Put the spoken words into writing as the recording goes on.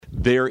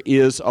there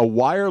is a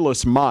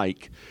wireless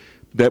mic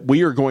that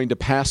we are going to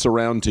pass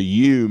around to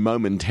you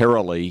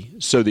momentarily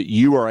so that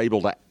you are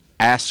able to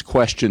ask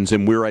questions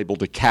and we're able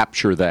to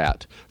capture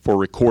that for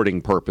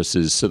recording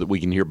purposes so that we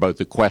can hear both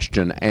the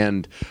question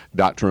and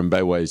Dr.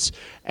 Mbewe's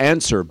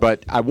answer.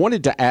 But I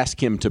wanted to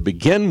ask him to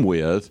begin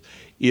with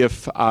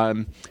if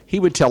he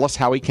would tell us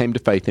how he came to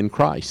faith in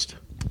Christ.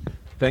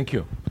 Thank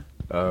you.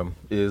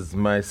 Is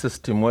my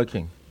system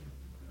working?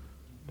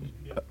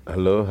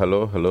 Hello.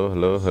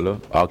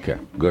 Okay,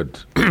 good.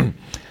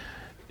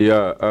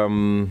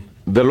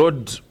 The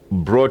Lord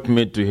brought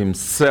me to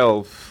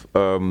himself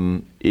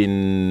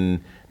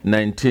in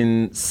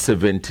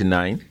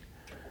 1979.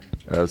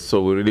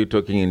 So we're really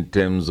talking in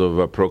terms of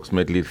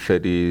approximately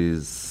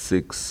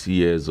 36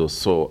 years or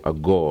so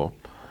ago.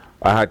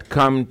 I had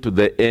come to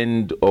the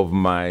end of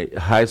my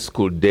high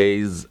school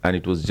days, and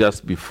it was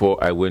just before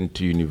I went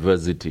to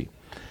university.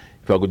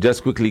 If I could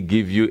just quickly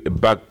give you a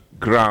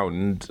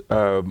background,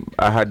 I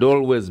had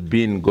always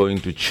been going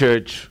to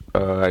church.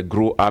 I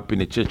grew up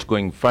in a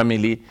church-going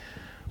family.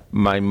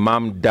 My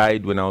mom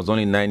died when I was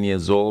only 9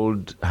 years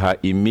old. Her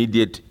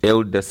immediate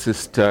elder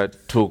sister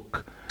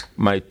took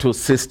my two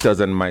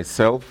sisters and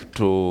myself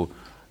to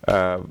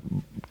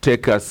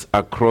take us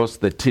across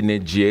the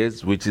teenage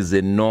years, which is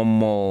a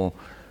normal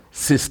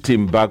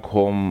system back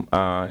home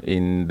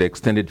in the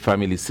extended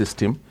family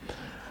system.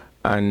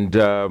 And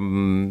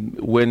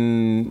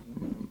when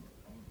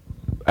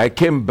I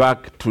came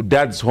back to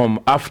Dad's home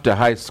after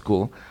high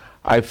school,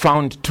 I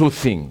found two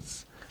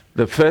things.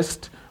 The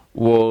first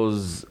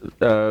was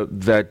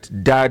that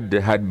Dad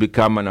had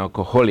become an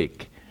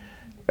alcoholic.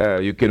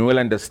 You can well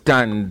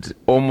understand,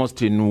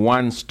 almost in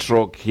one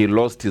stroke, he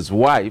lost his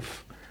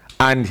wife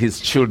and his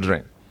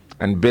children,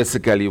 and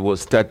basically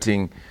was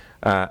starting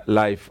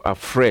life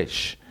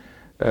afresh.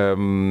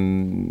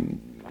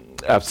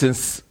 I've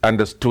since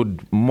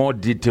understood more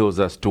details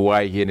as to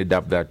why he ended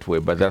up that way,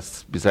 but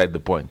that's beside the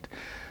point.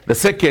 The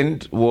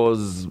second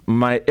was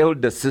my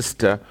elder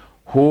sister,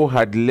 who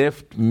had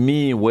left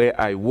me where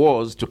I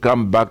was to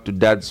come back to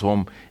Dad's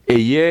home a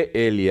year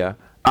earlier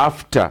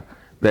after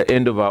the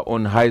end of our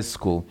own high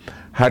school,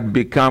 had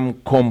become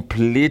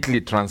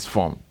completely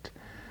transformed.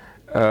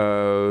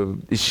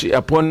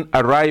 Upon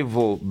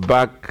arrival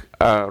back,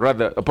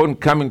 upon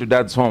coming to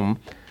Dad's home,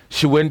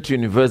 she went to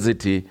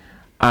university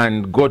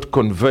and got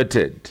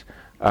converted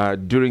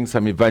during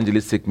some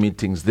evangelistic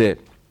meetings there.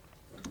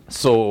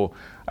 So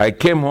I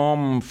came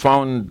home,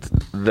 found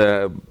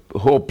the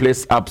whole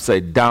place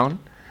upside down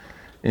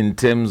in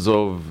terms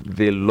of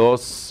the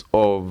loss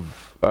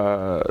of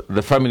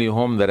the family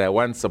home that I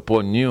once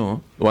upon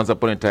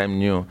a time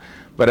knew.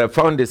 But I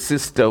found a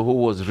sister who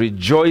was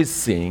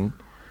rejoicing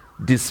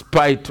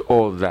despite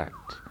all that,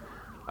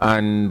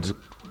 and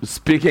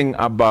speaking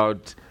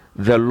about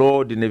the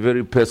Lord in a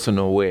very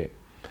personal way.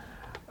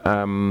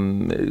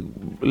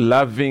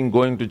 Loving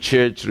going to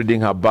church,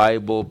 reading her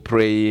Bible,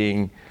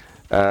 praying,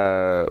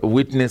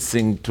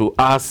 witnessing to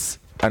us.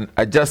 And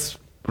I just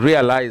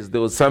realized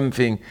there was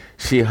something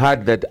she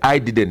had that I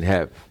didn't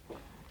have.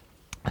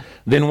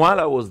 Then while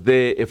I was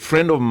there, a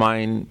friend of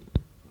mine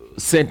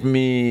sent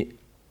me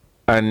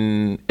a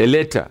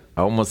letter.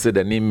 I almost said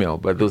an email,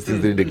 but those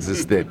things didn't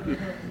exist then.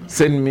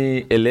 Sent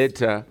me a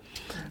letter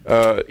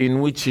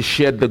in which he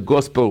shared the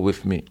gospel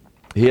with me.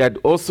 He had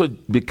also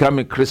become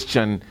a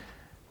Christian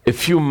a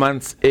few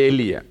months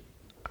earlier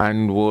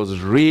and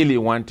was really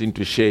wanting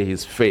to share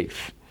his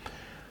faith.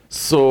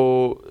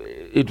 So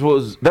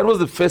that was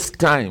the first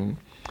time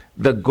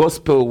the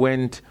gospel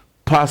went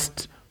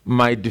past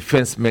my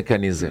defense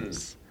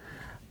mechanisms.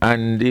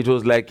 And it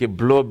was like a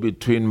blow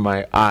between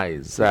my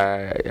eyes.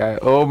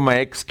 All my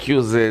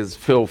excuses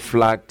fell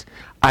flat.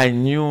 I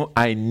knew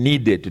I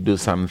needed to do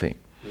something.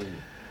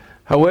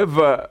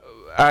 However,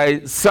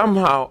 I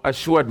somehow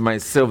assured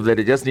myself that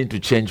I just need to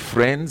change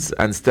friends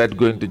and start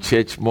going to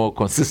church more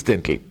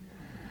consistently.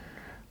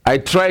 I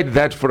tried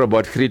that for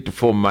about 3 to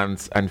 4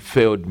 months and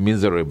failed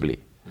miserably.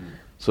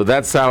 So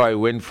that's how I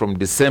went from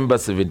December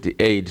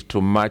 78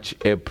 to March,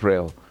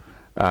 April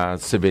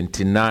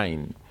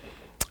 79.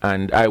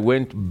 And I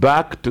went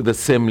back to the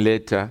same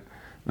letter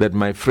that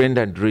my friend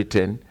had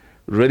written,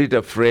 read it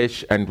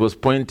afresh, and was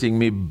pointing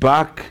me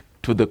back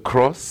to the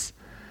cross,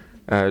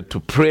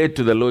 to pray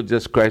to the Lord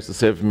Jesus Christ to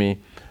save me.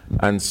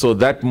 And so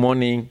that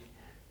morning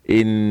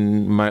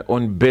in my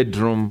own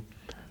bedroom,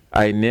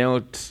 I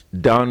knelt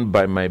down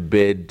by my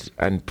bed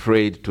and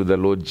prayed to the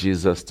Lord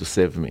Jesus to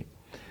save me.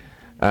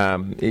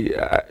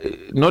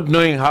 Not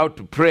knowing how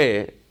to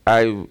pray,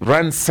 I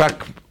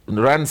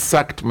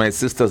ransacked my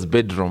sister's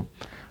bedroom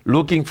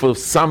looking for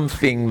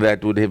something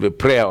that would have a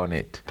prayer on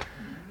it.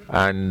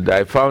 And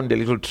I found a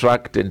little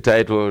tract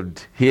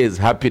entitled, "Here is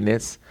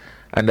Happiness."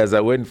 And as I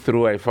went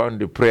through, I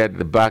found a prayer at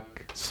the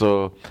back.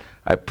 So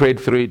I prayed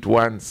through it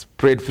once,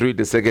 prayed through it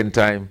a second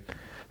time,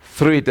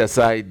 threw it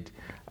aside,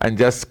 and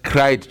just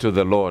cried to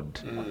the Lord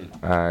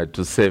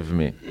to save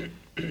me.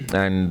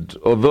 And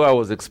although I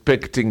was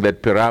expecting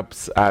that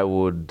perhaps I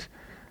would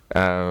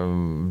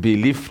be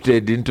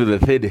lifted into the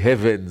third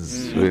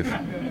heavens,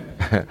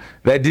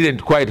 that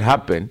didn't quite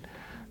happen.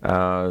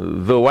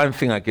 The one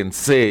thing I can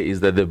say is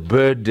that the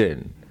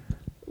burden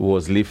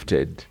was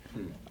lifted,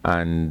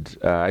 and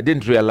I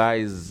didn't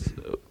realize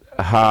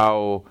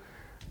how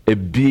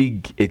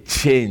big a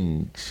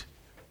change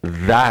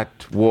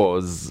that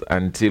was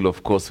until,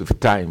 of course, with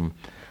time,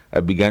 I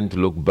began to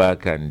look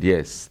back, and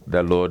yes,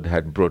 the Lord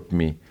had brought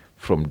me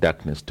from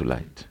darkness to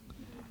light.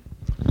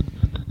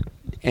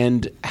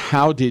 And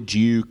how did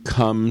you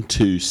come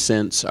to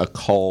sense a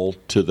call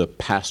to the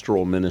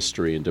pastoral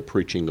ministry and to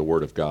preaching the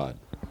Word of God?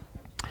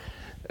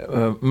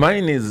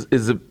 Mine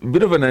is a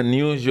bit of an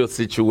unusual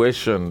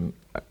situation.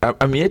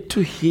 I'm yet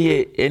to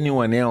hear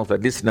anyone else,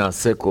 at least in our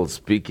circle,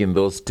 speak in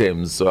those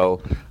terms,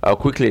 so I'll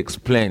quickly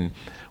explain.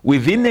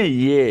 Within a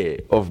year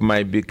of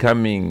my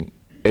becoming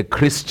a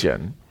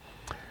Christian,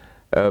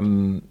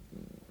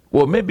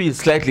 well, maybe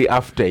slightly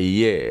after a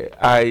year,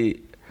 I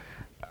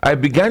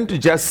began to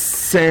just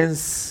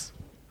sense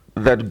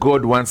that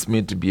God wants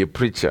me to be a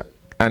preacher.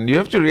 And you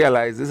have to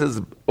realize this is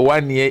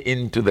 1 year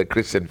into the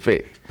Christian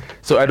faith.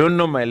 So I don't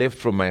know my left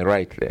from my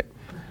right there.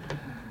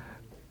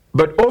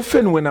 But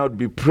often when I would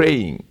be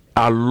praying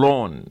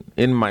alone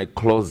in my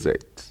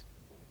closet,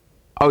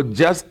 I would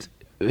just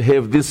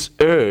have this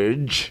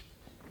urge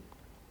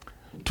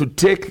to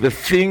take the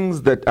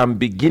things that I'm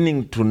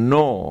beginning to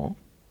know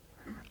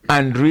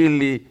and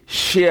really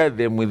share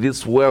them with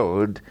this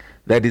world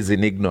that is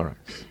in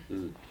ignorance.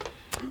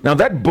 Now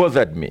that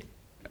bothered me.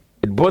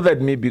 It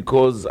bothered me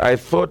because I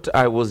thought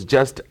I was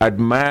just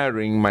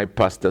admiring my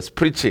pastor's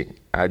preaching.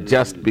 I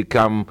just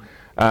become,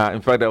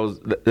 in fact, that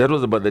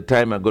was about the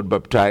time I got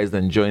baptized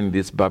and joined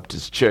this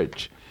Baptist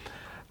church.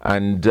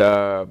 And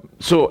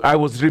so I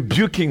was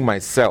rebuking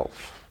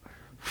myself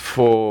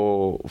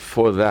for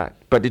that,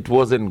 but it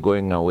wasn't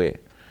going away.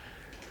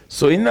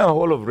 So in our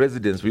hall of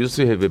residence, we used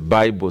to have a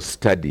Bible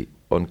study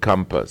on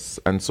campus.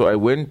 And so I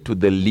went to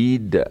the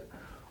leader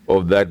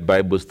of that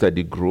Bible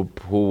study group,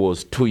 who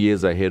was 2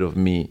 years ahead of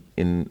me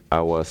in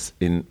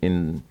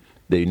the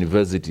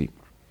university.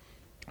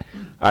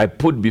 I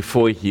put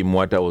before him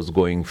what I was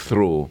going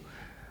through.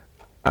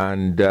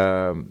 And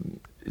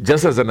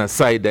just as an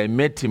aside, I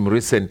met him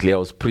recently. I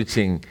was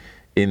preaching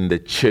in the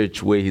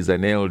church where he's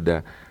an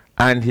elder,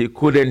 and he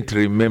couldn't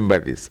remember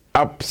this.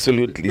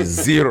 Absolutely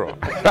zero.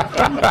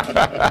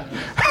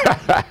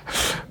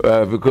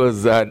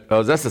 Because I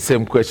was asked the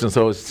same question,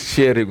 so I was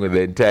sharing with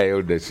the entire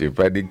eldership,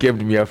 and he came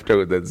to me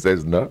afterwards and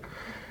says, no,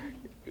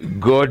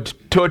 God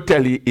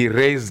totally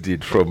erased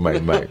it from my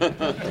mind.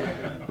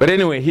 But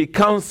anyway, he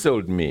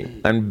counseled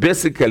me, and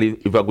basically,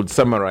 if I could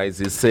summarize,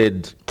 he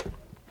said,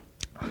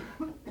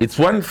 it's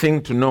one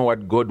thing to know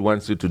what God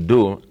wants you to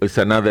do, it's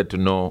another to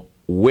know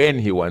when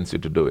he wants you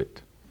to do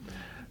it.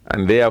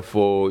 And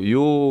therefore,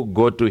 you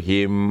go to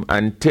him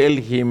and tell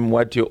him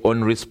what your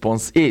own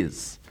response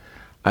is,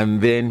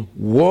 and then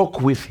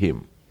walk with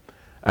him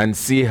and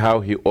see how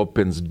he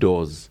opens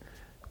doors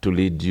to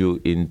lead you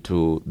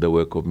into the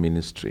work of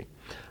ministry.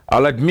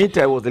 I'll admit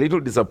I was a little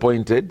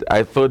disappointed.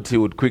 I thought he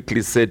would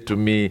quickly say to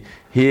me,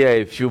 here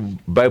are a few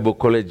Bible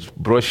college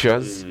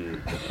brochures,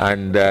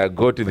 and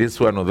go to this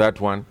one or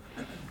that one.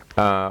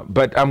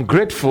 But I'm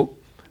grateful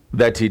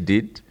that he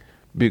did,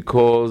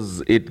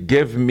 because it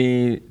gave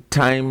me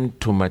time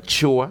to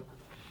mature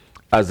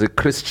as a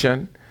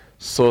Christian,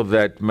 so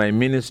that my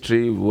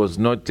ministry was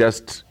not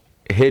just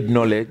head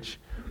knowledge,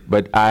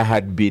 but I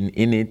had been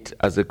in it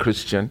as a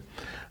Christian.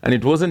 And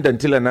it wasn't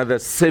until another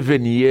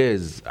 7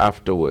 years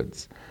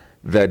afterwards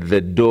that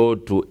the door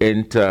to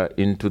enter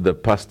into the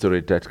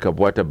pastorate at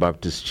Kabwata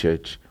Baptist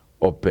Church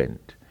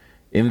opened.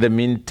 In the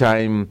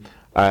meantime,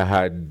 I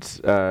had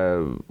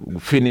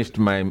finished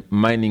my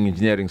mining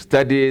engineering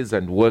studies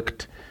and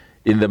worked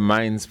in the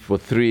mines for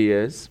 3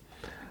 years.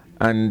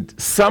 And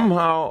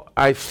somehow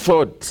I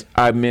thought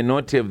I may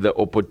not have the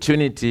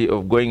opportunity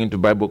of going into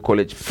Bible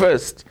college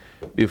first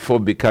before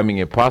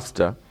becoming a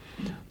pastor.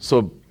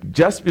 So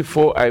just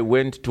before I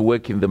went to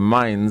work in the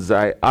mines,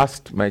 I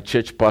asked my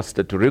church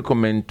pastor to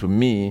recommend to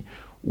me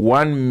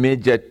one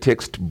major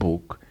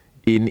textbook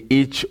in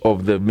each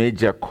of the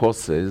major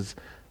courses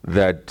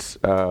that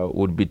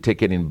would be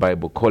taken in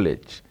Bible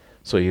college.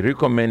 So he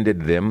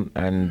recommended them,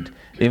 and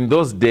in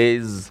those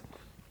days,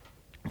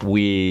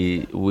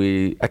 we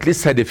at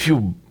least had a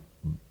few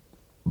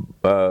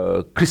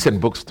Christian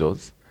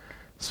bookstores,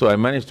 so I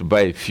managed to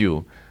buy a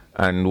few.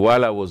 And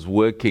while I was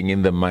working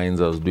in the mines,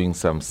 I was doing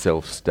some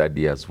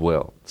self-study as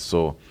well.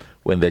 So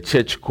when the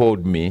church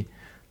called me,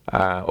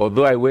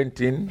 although I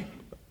went in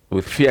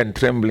with fear and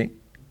trembling,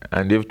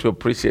 and you have to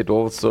appreciate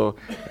also,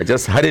 I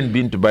just hadn't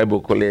been to Bible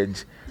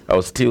college. I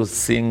was still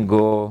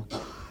single.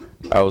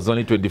 I was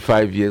only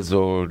 25 years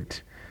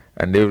old.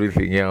 And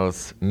everything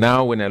else.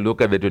 Now, when I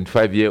look at the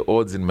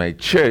 25-year-olds in my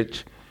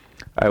church,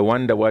 I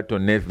wonder what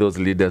on earth those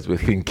leaders were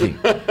thinking.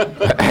 But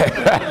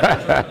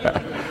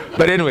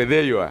anyway,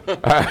 there you are.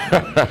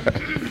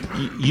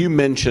 You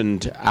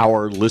mentioned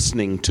our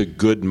listening to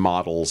good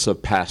models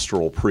of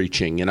pastoral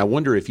preaching, and I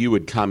wonder if you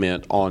would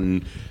comment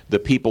on the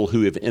people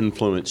who have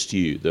influenced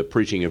you. The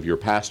preaching of your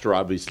pastor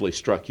obviously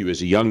struck you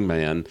as a young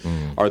man.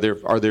 Are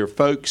there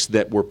folks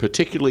that were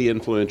particularly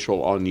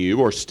influential on you,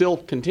 or still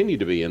continue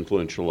to be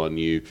influential on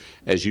you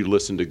as you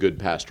listen to good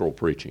pastoral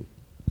preaching?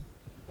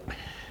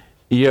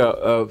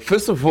 Yeah,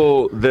 first of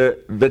all,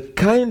 the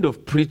kind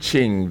of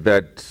preaching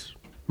that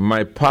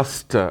my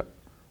pastor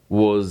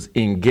was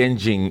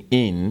engaging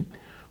in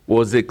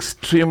was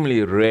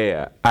extremely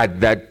rare at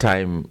that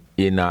time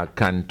in our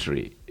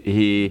country.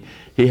 He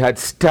had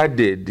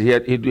studied, he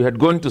had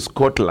gone to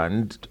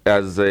Scotland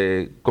as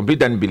a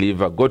complete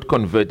unbeliever, got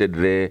converted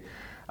there,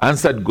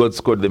 answered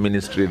God's call, the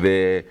ministry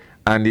there,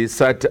 and he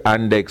sat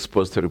under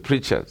expository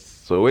preachers.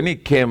 So when he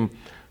came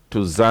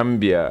to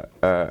Zambia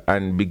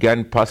and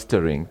began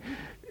pastoring,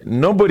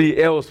 nobody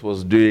else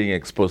was doing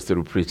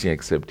expository preaching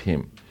except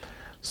him.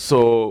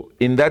 So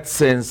in that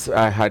sense,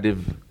 I had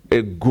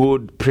a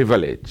good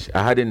privilege.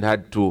 I hadn't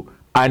had to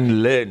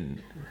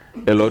unlearn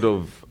a lot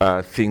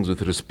of things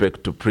with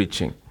respect to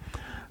preaching.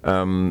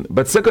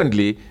 But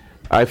secondly,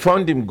 I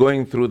found him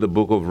going through the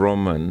book of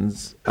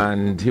Romans,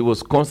 and he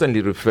was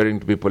constantly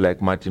referring to people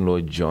like Martin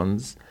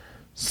Lloyd-Jones.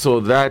 So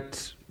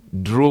that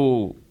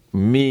drew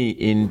me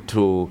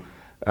into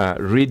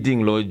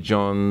reading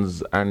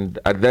Lloyd-Jones, and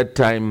at that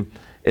time,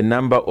 a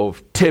number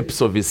of tapes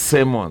of his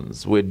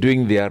sermons were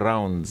doing their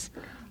rounds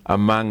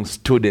among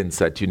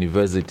students at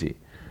university.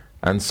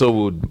 And so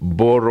would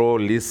borrow,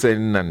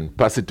 listen, and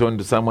pass it on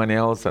to someone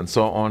else, and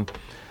so on.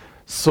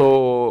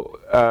 So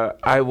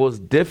I was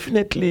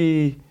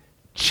definitely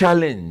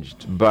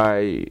challenged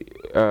by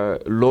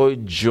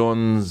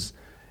Lloyd-Jones'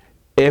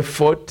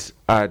 effort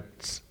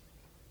at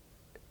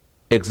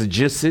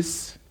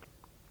exegesis,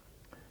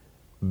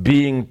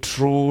 being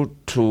true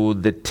to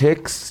the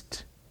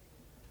text,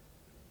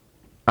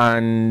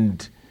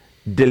 and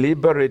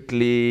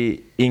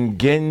deliberately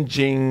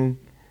engaging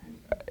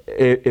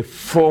a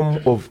form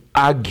of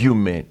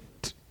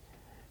argument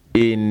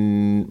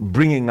in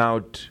bringing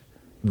out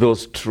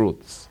those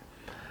truths.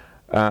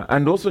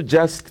 And also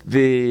just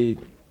the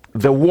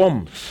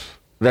warmth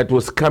that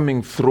was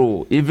coming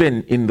through,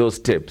 even in those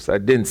tapes. I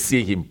didn't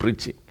see him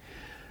preaching.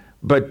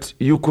 But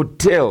you could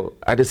tell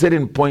at a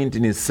certain point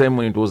in his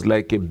sermon, it was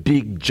like a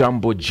big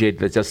jumbo jet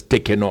that's just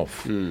taken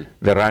off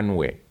the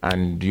runway,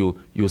 and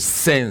you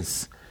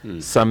sense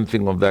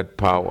something of that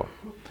power.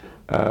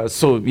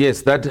 So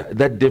yes, that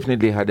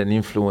definitely had an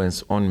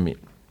influence on me.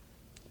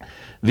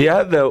 The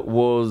other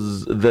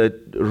was the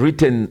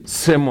written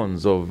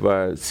sermons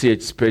of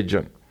C.H.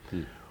 Spurgeon.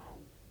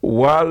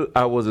 While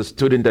I was a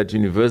student at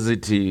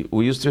university,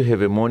 we used to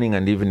have a morning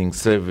and evening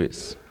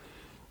service.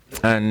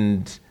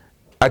 And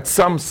at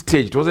some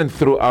stage, it wasn't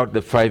throughout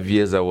the 5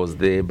 years I was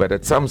there, but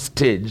at some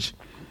stage,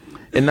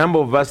 a number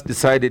of us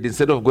decided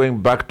instead of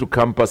going back to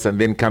campus and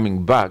then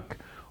coming back,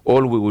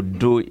 all we would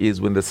do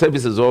is when the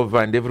service is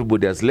over and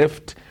everybody has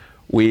left,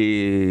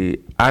 we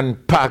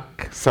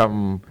unpack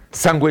some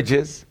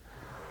sandwiches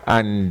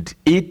and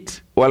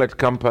eat while at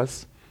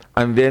campus,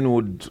 and then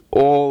would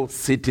all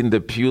sit in the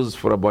pews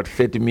for about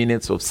 30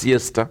 minutes of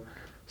siesta,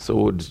 so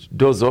would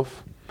doze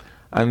off.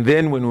 And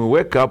then when we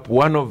wake up,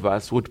 one of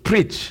us would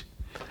preach.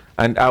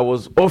 And I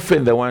was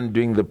often the one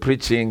doing the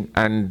preaching,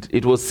 and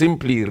it was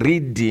simply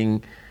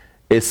reading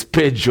a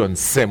Spurgeon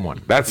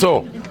sermon. That's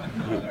all.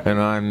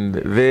 And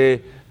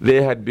they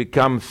had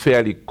become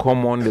fairly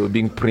common. They were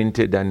being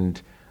printed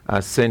and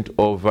sent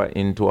over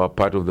into our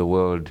part of the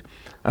world.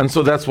 And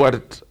so that's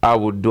what I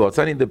would do. I'd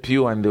stand in the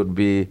pew, and there would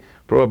be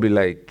probably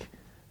like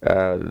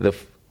the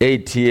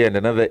 8-year and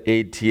another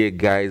 8-year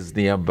guys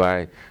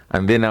nearby.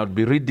 And then I would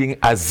be reading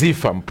as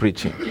if I'm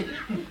preaching.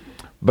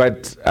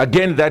 But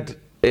again, that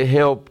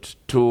helped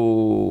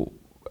to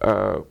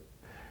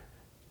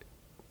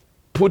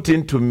put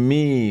into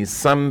me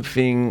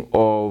something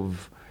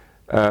of,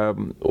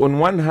 on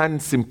one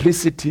hand,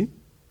 simplicity,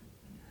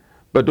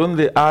 but on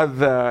the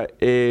other,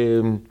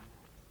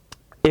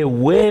 a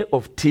way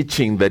of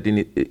teaching that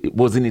it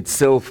was in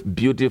itself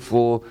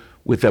beautiful,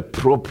 with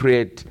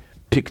appropriate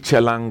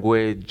picture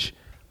language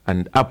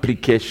and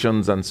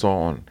applications and so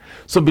on.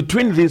 So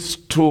between these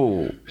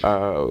two,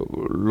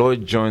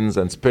 Lloyd-Jones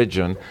and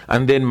Spurgeon,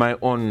 and then my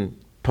own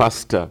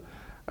pastor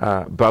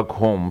back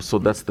home, so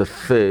that's the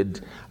third,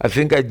 I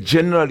think I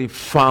generally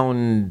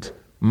found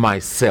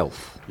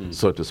myself,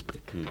 so to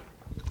speak.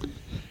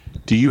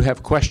 Do you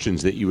have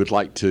questions that you would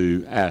like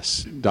to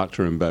ask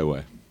Dr.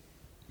 Mbewe?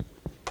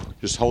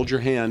 Just hold your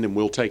hand and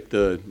we'll take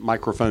the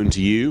microphone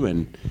to you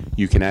and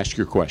you can ask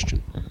your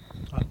question.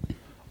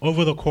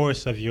 Over the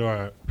course of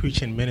your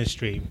preaching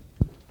ministry,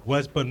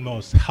 what's been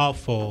most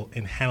helpful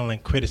in handling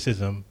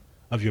criticism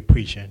of your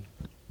preaching?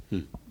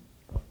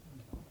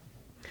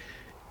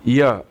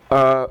 Yeah,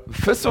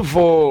 first of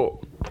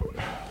all,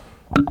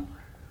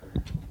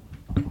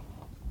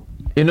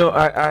 you know,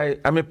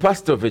 I'm a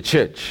pastor of a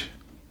church,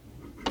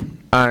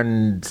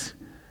 and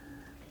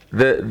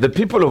the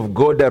people of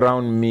God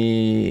around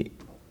me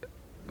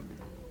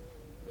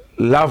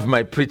love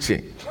my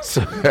preaching.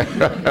 So,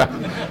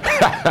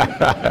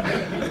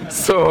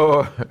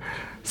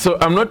 so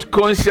I'm not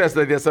conscious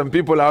that there are some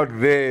people out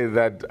there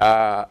that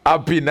are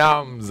up in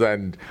arms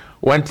and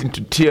wanting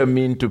to tear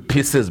me into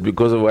pieces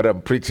because of what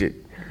I'm preaching.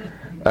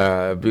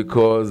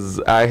 Because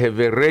I have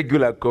a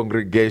regular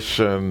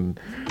congregation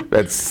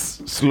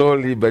that's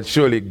slowly but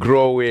surely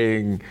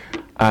growing,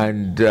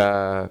 and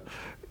they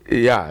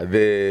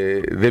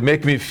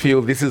make me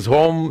feel this is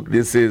home,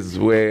 this is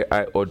where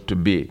I ought to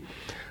be.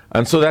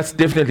 And so that's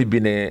definitely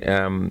been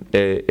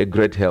a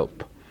great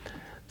help.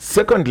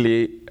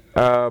 Secondly,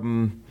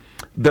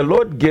 the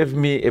Lord gave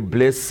me a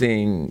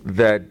blessing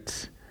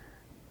that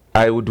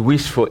I would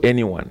wish for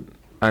anyone,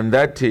 and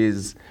that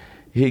is,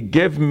 He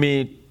gave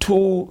me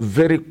 2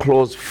 very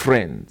close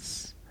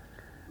friends.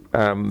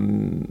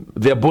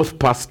 They're both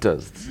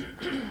pastors,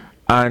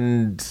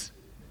 and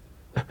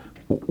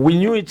we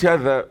knew each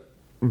other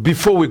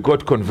before we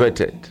got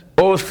converted,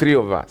 all 3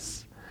 of us.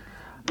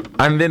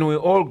 And then we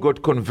all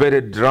got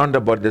converted round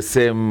about the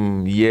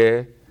same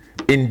year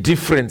in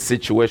different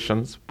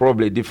situations,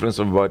 probably a difference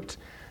of about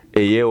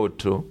a year or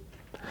 2.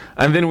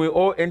 And then we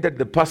all entered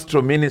the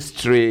pastoral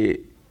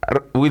ministry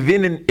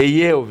within a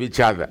year of each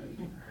other,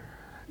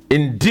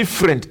 in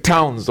different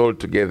towns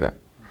altogether.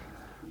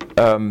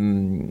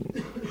 And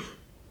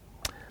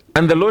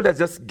the Lord has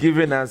just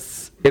given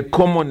us a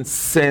common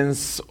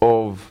sense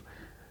of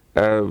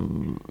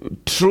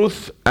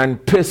truth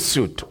and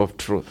pursuit of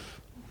truth.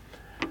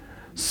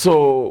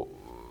 So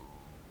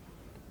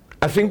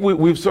I think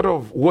we've sort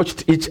of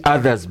watched each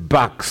other's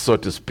back, so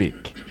to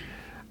speak.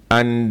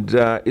 And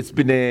it's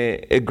been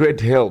a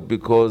great help,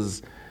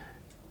 because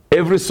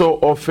every so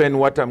often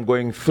what I'm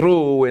going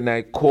through, when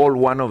I call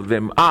one of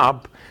them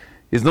up,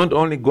 is not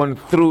only gone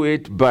through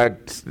it,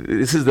 but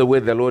this is the way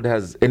the Lord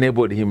has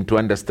enabled him to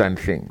understand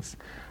things.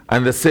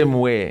 And the same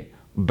way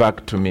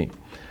back to me.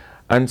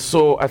 And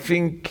so I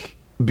think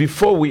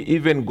before we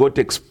even got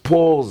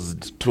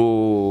exposed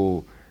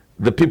to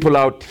the people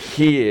out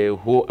here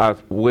who are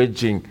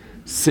waging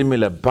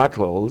similar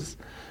battles,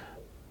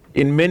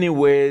 in many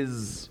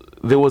ways,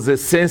 there was a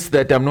sense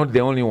that I'm not the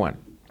only one.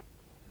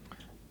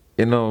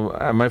 You know,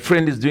 my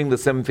friend is doing the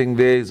same thing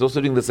there, he's also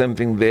doing the same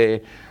thing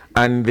there,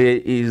 and there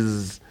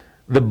is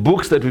the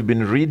books that we've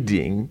been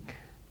reading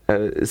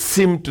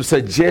seem to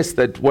suggest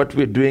that what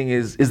we're doing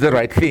is the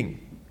right thing.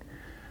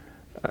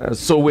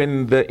 So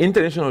when the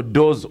international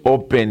doors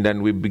opened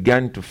and we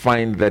began to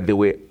find that there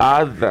were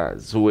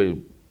others who were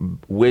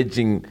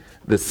waging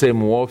the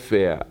same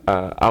warfare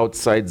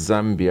outside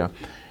Zambia,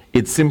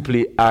 it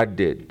simply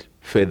added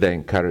further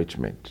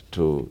encouragement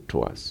to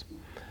us.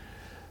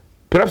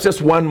 Perhaps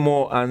just one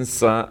more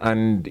answer,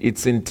 and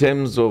it's in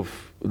terms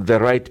of the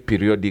right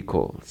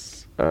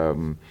periodicals.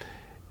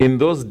 In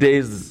those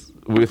days,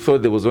 we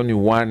thought there was only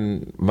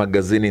one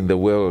magazine in the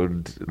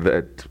world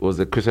that was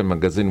a Christian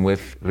magazine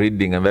worth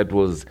reading, and that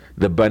was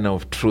the Banner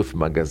of Truth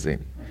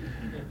magazine,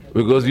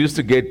 because we used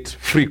to get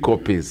free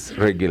copies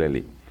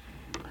regularly.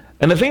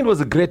 And I think it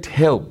was a great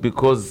help,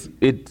 because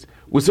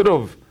we sort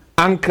of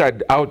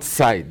anchored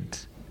outside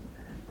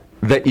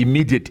the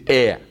immediate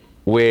air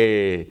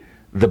where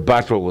the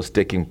battle was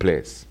taking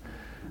place.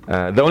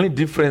 The only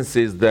difference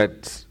is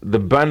that the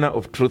Banner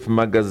of Truth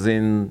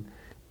magazine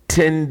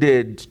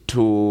tended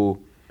to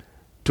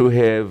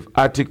have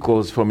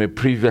articles from a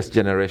previous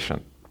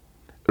generation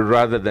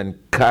rather than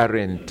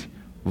current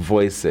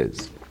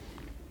voices.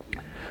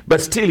 But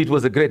still, it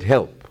was a great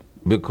help,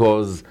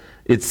 because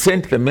it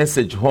sent the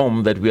message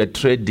home that we are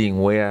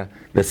treading where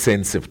the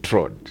saints have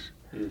trod.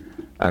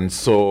 And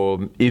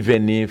so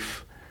even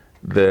if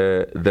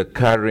the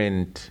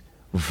current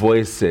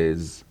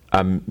voices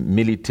are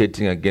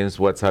militating against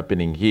what's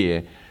happening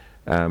here,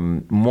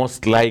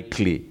 most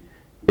likely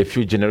a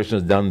few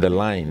generations down the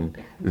line,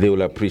 they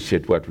will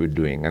appreciate what we're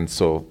doing. And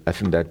so I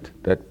think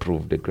that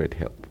proved a great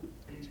help.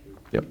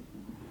 Yep.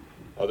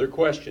 Other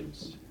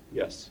questions?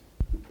 Yes.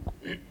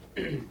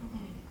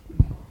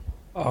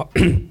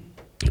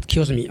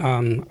 Excuse me.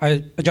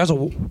 I just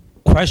a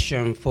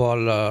question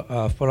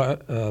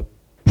for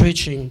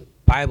preaching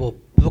Bible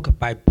book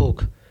by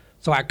book.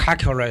 So I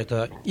calculate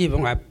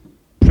even I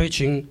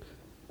preaching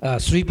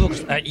 3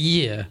 books a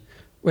year,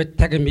 it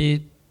take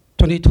me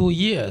 22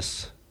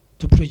 years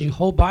to preaching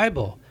whole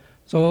Bible.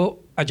 So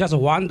I just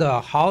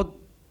wonder, how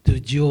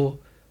did you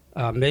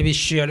maybe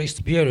share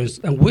experience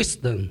and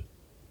wisdom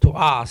to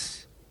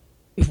us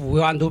if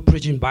we want to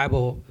preaching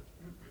Bible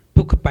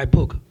book by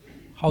book?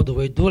 How do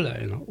we do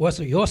that? What's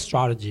your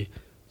strategy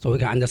so we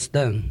can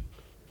understand?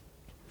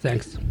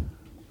 Thanks.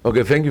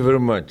 Okay, thank you very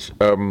much.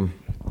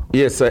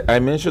 Yes, I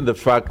mentioned the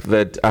fact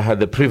that I had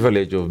the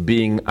privilege of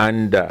being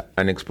under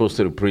an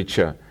expository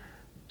preacher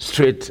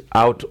straight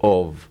out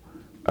of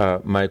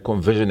my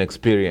conversion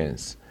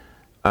experience.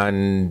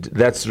 And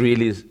that's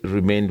really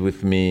remained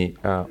with me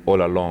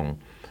all along.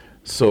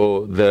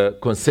 So the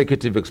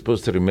consecutive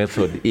expository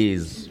method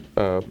is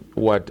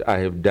what I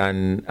have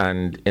done,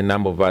 and a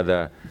number of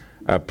other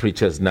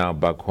preachers now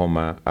back home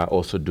are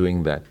also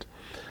doing that.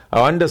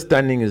 Our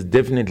understanding is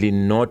definitely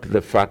not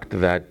the fact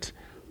that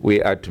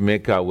we are to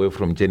make our way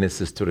from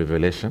Genesis to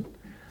Revelation,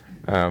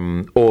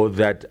 or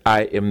that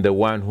I am the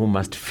one who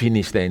must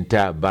finish the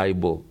entire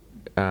Bible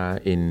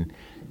in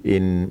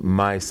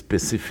my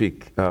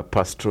specific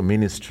pastoral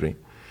ministry.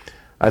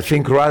 I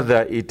think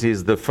rather it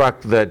is the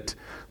fact that,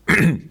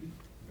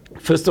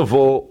 first of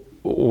all,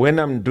 when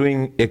I'm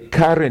doing a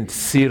current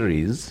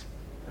series,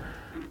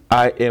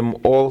 I am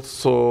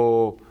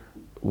also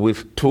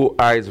with two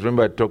eyes.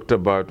 Remember I talked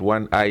about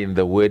one eye in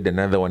the Word,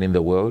 another one in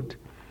the world,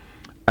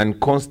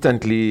 and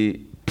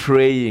constantly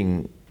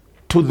praying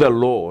to the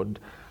Lord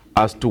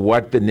as to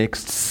what the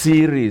next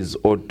series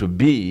ought to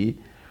be,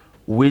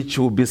 which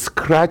will be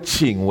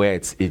scratching where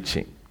it's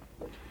itching.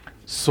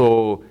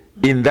 So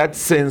in that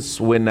sense,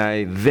 when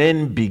I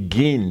then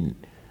begin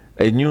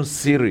a new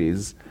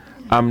series,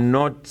 I'm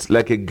not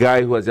like a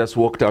guy who has just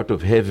walked out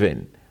of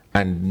heaven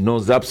and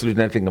knows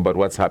absolutely nothing about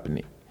what's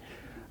happening.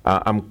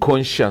 I'm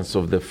conscious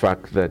of the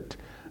fact that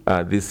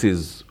this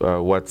is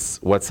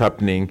what's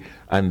happening,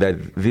 and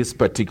that this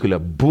particular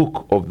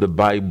book of the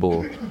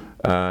Bible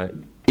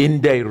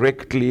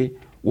indirectly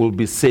will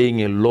be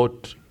saying a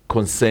lot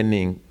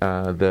concerning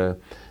either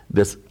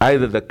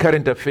the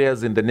current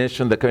affairs in the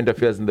nation, the current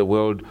affairs in the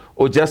world,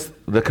 or just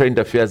the current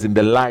affairs in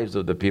the lives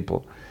of the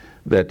people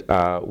that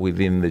are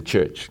within the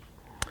church.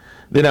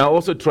 Then I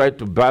also try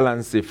to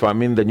balance, if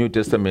I'm in the New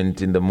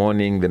Testament in the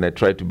morning, then I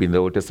try to be in the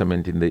Old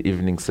Testament in the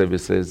evening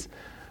services,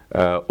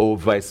 or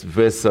vice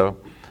versa,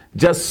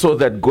 just so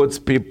that God's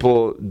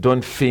people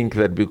don't think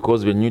that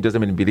because we're New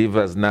Testament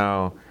believers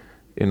now,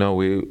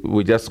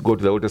 we just go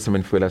to the Old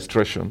Testament for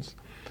illustrations,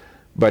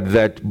 but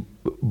that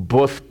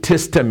both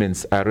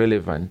testaments are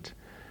relevant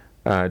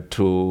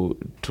to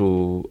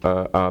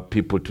our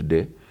people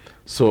today.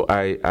 So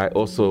I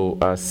also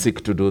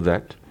seek to do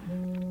that.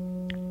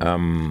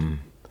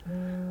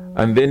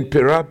 And then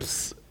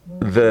perhaps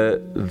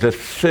the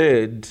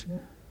third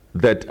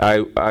that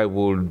I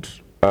would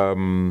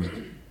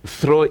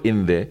throw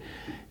in there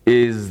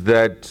is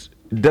that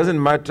it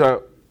doesn't matter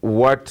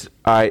what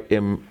I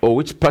am or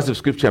which passage of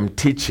scripture I'm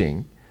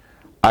teaching,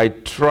 I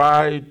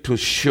try to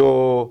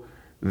show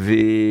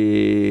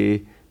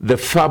the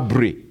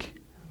fabric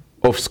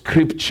of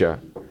scripture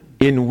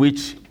in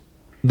which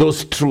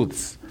those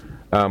truths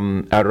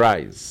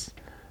arise.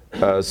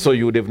 So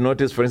you would have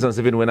noticed, for instance,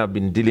 even when I've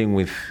been dealing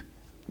with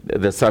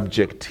the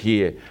subject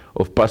here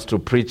of pastoral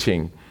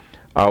preaching,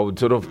 I would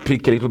sort of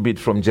pick a little bit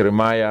from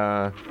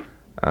Jeremiah,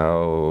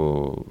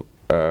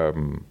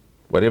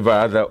 whatever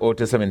other Old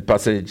Testament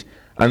passage,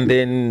 and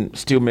then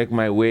still make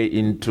my way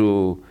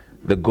into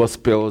the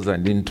Gospels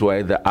and into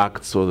either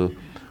Acts or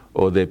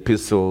the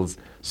epistles,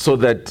 so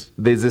that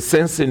there's a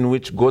sense in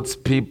which God's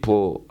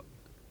people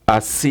are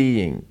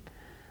seeing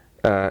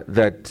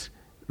that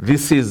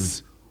this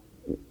is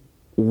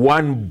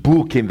one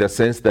book, in the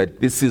sense that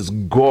this is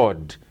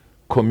God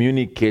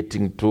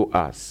communicating to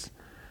us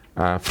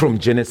from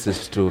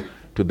Genesis to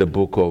the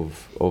book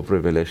of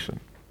Revelation.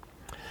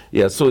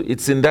 Yeah, so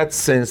it's in that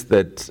sense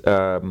that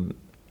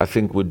I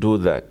think we do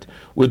that.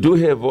 We do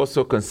have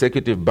also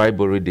consecutive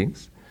Bible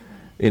readings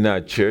in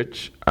our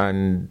church,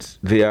 and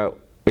they are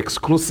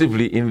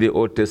exclusively in the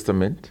Old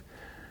Testament,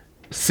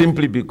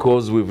 simply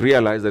because we've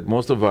realized that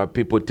most of our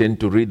people tend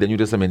to read the New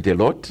Testament a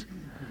lot,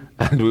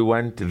 and we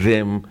want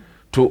them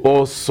to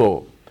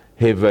also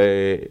have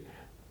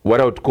what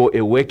I would call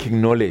a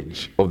working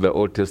knowledge of the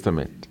Old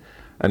Testament.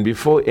 And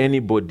before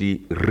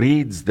anybody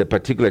reads the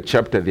particular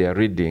chapter they are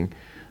reading,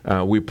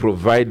 we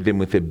provide them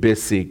with a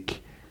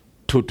basic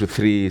 2 to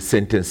 3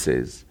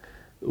 sentences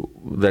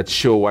that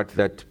show what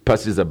that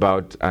passage is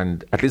about,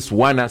 and at least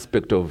one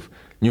aspect of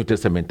New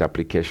Testament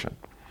application.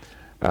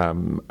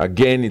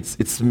 Again,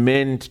 it's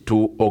meant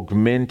to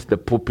augment the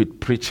pulpit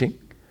preaching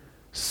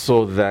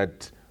so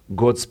that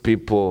God's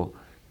people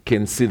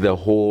can see the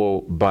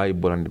whole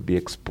Bible and be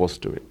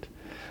exposed to it.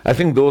 I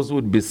think those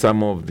would be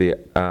some of the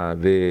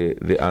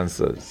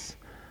answers.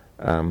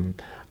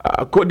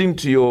 According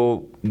to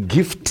your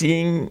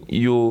gifting,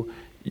 you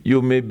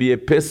may be a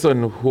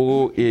person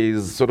who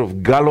is sort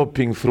of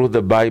galloping through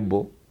the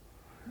Bible.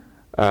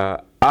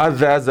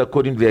 Others,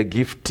 according to their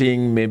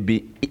gifting, may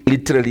be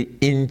literally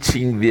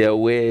inching their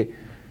way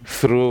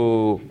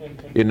through,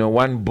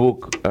 one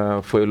book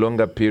for a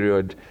longer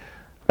period.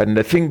 And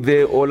I think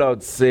all I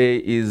would say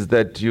is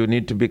that you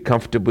need to be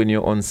comfortable in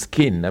your own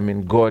skin. I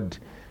mean, God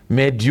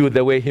made you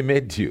the way He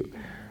made you,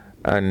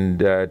 and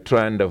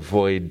try and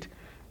avoid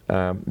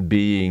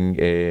being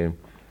a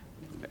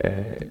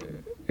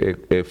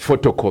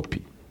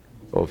photocopy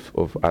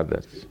of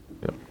others.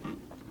 Yeah.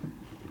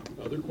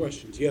 Other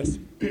questions? Yes.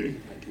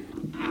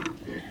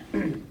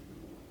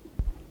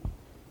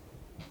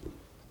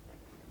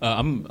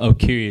 I'm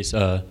curious.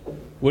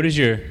 What does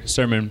your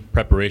sermon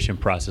preparation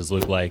process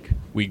look like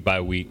week by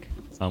week?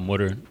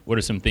 What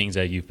are some things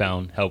that you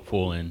found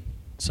helpful, and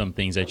some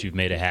things that you've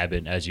made a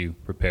habit as you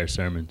prepare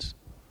sermons?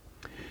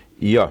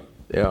 Yeah,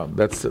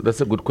 that's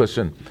a good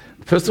question.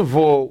 First of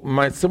all,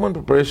 my sermon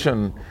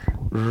preparation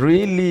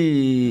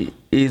really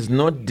is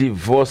not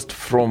divorced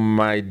from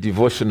my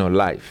devotional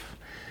life.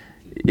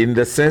 in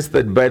the sense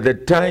that by the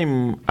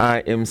time I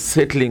am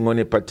settling on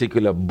a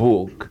particular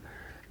book,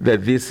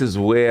 that this is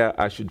where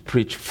I should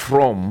preach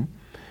from,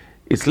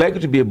 it's likely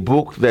to be a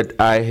book that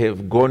I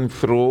have gone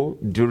through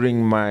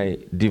during my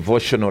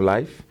devotional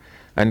life,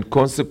 and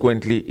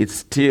consequently it's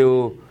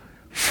still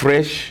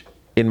fresh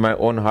in my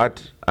own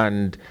heart,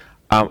 and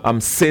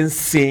I'm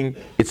sensing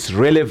its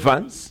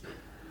relevance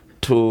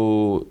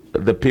to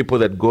the people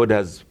that God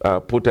has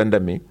put under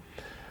me.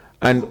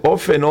 And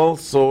often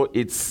also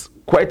it's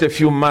quite a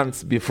few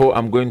months before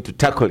I'm going to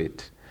tackle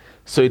it.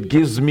 So it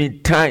gives me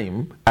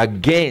time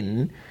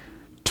again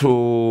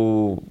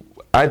to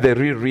either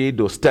reread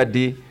or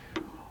study,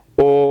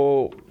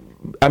 or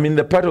I'm in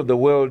the part of the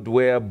world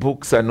where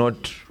books are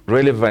not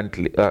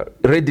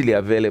readily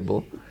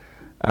available,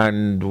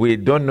 and we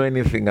don't know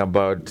anything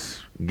about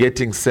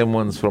getting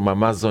sermons from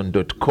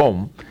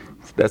Amazon.com.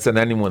 That's an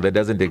animal that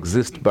doesn't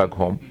exist back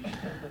home.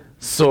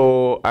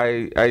 So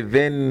I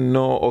then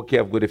know, okay,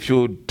 I've got a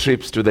few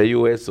trips to the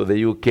US or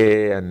the UK,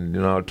 and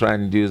I'll try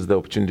and use the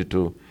opportunity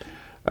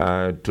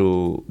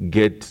to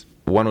get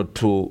one or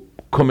two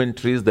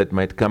commentaries that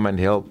might come and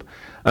help,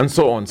 and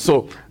so on.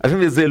 So I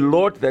think there's a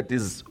lot that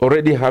is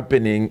already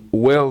happening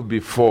well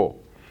before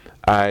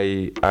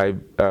I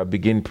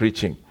begin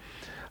preaching.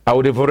 I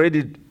would have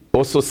already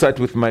also sat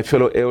with my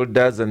fellow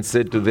elders and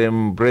said to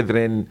them,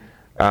 brethren,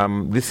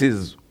 this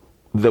is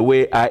the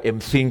way I am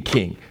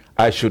thinking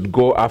I should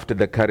go after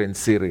the current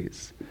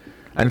series.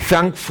 And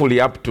thankfully,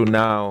 up to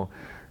now,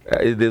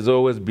 there's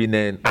always been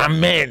an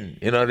amen.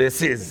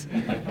 This is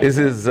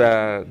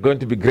going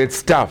to be great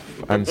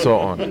stuff, and so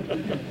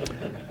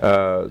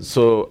on.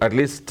 So at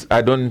least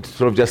I don't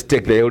sort of just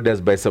take the elders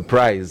by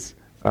surprise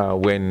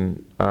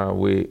when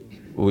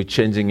we're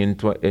changing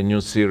into a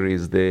new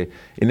series. They,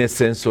 in a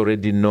sense,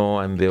 already know,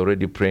 and they're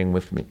already praying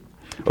with me.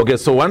 Okay,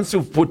 so once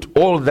you've put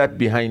all that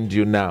behind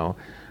you now,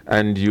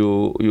 and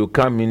you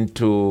come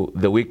into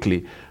the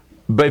weekly,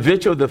 by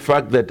virtue of the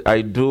fact that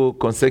I do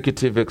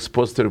consecutive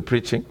expository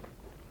preaching,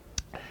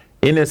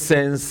 in a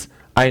sense,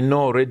 I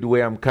know already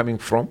where I'm coming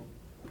from.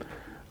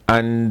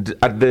 And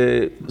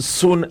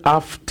soon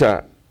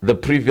after the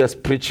previous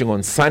preaching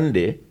on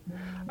Sunday,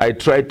 I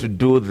try to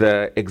do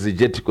the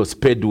exegetical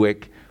spade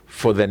work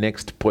for the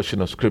next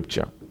portion of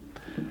Scripture.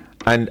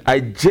 And I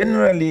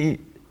generally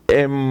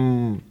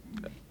am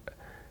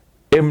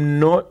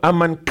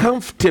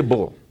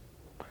uncomfortable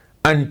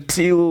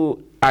until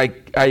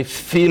I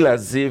feel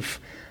as if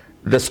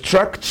the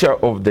structure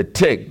of the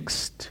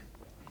text,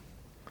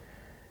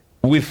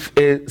 with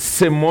a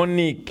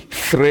sermonic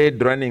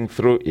thread running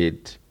through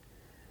it,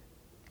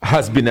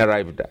 has been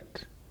arrived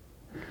at.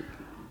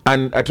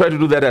 And I try to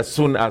do that as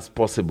soon as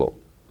possible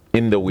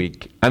in the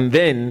week. And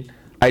then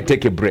I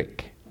take a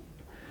break.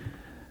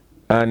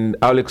 And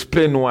I'll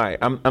explain why.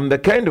 I'm the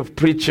kind of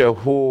preacher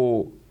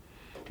who,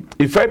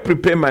 if I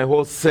prepare my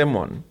whole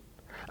sermon,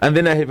 and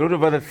then I have a lot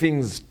of other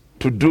things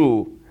to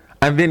do,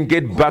 and then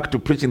get back to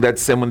preaching that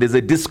sermon, there's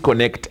a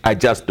disconnect I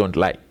just don't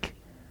like.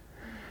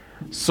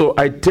 So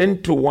I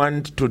tend to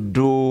want to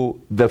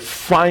do the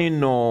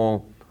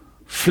final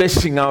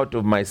fleshing out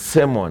of my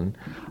sermon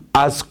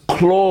as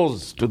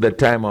close to the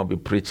time I'll be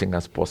preaching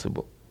as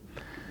possible.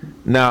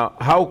 Now,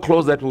 how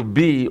close that will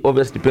be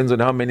obviously depends on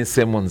how many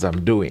sermons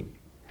I'm doing.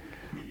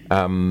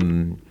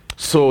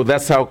 So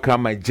that's how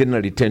come I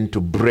generally tend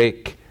to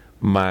break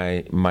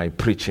my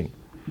preaching.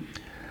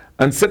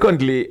 And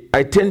secondly,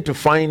 I tend to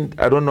find,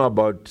 I don't know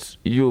about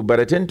you, but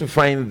I tend to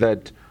find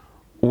that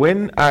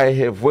when I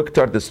have worked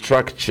out the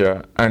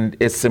structure and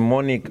a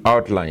sermonic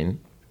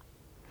outline,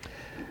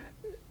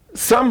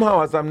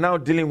 somehow as I'm now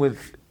dealing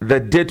with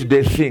the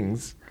day-to-day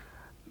things,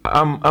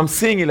 I'm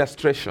seeing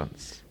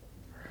illustrations.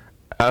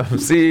 I'm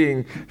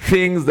seeing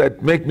things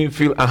that make me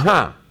feel,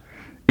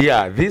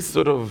 yeah, this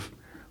sort of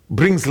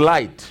brings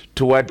light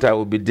to what I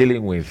will be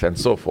dealing with, and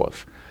so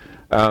forth.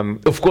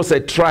 Of course, I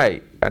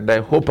try, and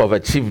I hope I've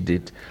achieved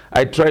it.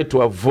 I try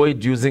to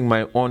avoid using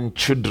my own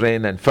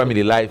children and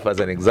family life as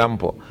an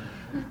example.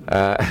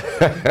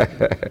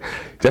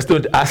 Just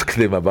don't ask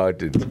them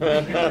about it.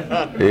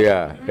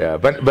 Yeah.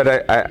 But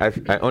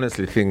I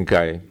honestly think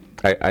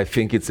I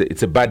think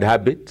it's a bad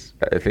habit.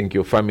 I think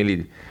your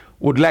family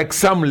would like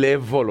some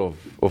level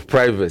of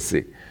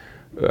privacy,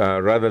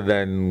 rather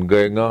than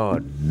going, oh,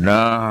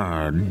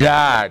 no,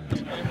 Dad.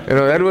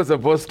 That was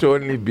supposed to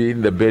only be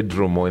in the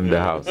bedroom or in the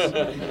house.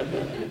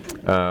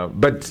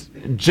 But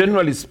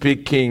generally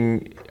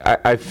speaking,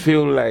 I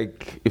feel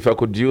like if I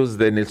could use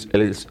the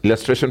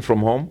illustration from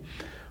home,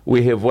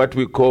 we have what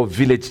we call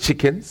village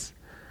chickens.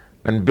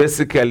 And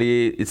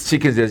basically, it's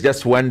chickens that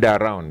just wander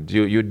around.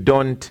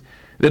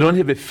 They don't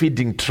have a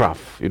feeding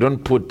trough. You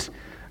don't put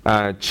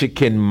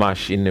chicken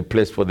mash in a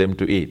place for them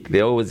to eat.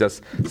 They're always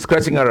just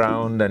scratching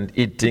around and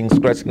eating,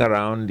 scratching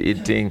around,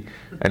 eating,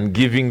 and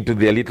giving to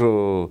their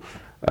little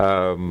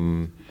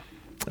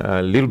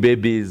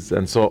babies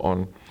and so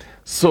on.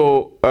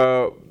 So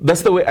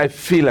that's the way I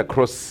feel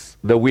across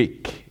the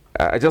week.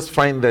 I just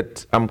find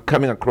that I'm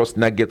coming across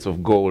nuggets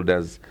of gold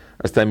as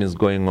time is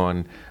going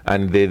on,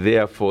 and they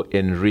therefore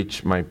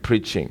enrich my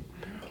preaching.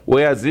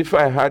 Whereas if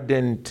I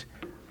hadn't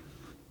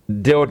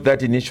dealt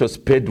that initial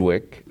spade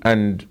work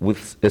and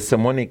with a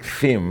sermonic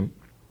theme,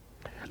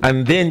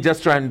 and then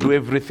just try and do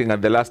everything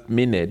at the last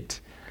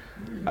minute,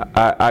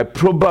 I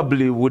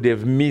probably would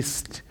have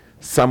missed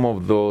some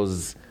of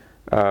those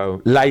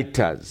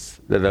lighters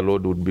that the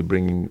Lord would be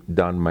bringing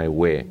down my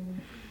way.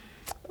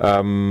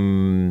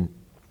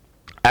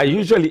 I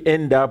usually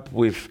end up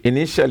with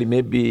initially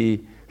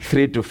maybe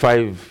 3 to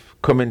 5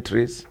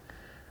 commentaries,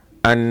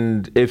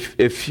 and if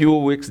a few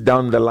weeks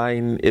down the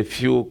line, a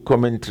few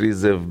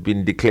commentaries have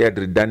been declared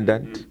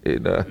redundant. You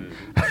know,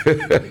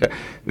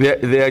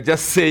 they are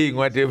just saying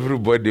what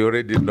everybody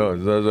already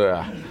knows.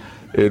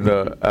 You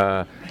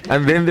know,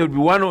 and then there'll be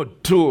 1 or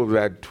 2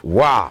 that,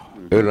 wow,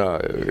 you know,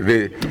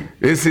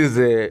 this is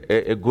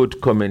a good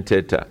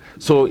commentator.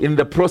 So in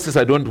the process,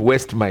 I don't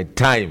waste my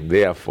time,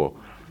 therefore,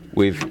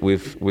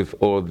 with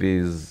all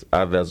these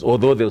others,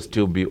 although they'll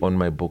still be on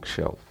my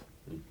bookshelf.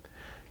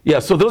 Yeah,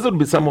 so those would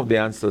be some of the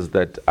answers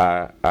that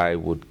I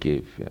would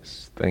give.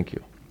 Yes, thank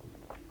you.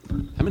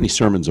 How many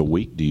sermons a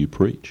week do you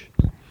preach?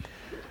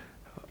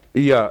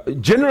 Yeah,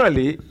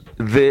 generally,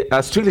 they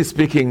are strictly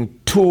speaking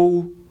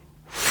 2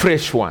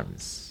 fresh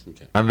ones.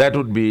 Okay. And that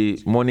would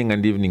be morning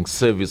and evening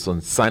service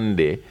on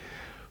Sunday.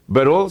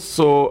 But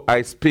also,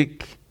 I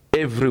speak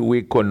every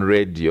week on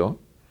radio.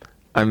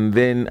 And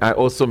then I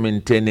also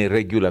maintain a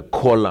regular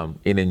column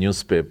in a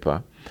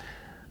newspaper.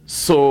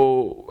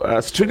 So,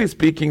 strictly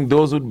speaking,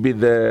 those would be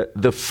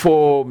the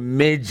 4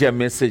 major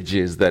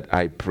messages that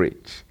I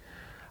preach.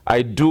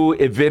 I do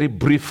a very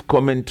brief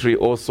commentary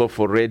also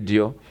for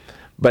radio,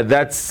 but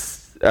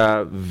that's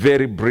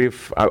very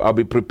brief. I'll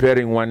be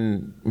preparing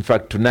one, in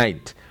fact,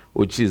 tonight,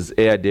 which is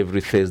aired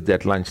every Thursday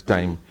at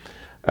lunchtime.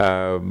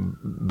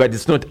 But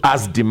it's not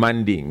as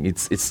demanding.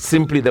 It's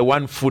simply the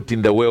 1 foot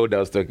in the world I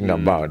was talking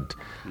about,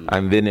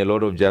 and then a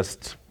lot of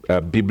just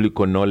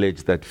biblical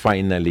knowledge that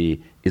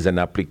finally is an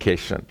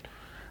application.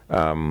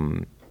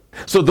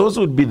 So those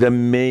would be the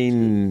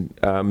main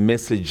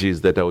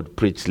messages that I would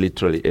preach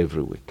literally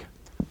every week.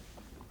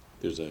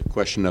 There's a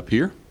question up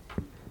here.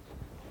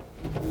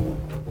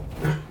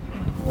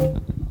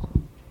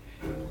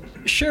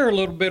 Share a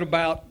little bit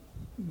about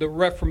the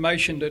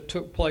Reformation that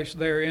took place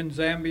there in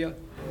Zambia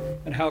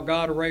and how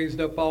God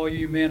raised up all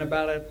you men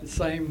about at the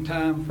same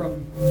time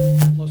from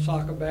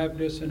Lusaka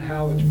Baptist, and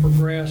how it's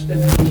progressed,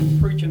 and how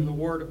preaching the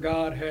Word of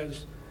God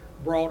has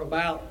brought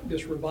about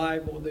this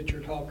revival that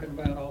you're talking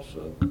about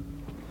also.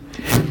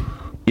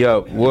 Yeah,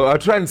 well, I'll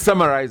try and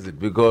summarize it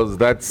because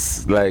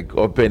that's like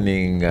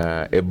opening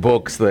a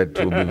box that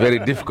will be very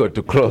difficult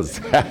to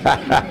close.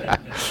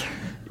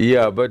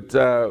 Yeah, but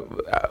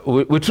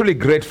we're truly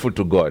grateful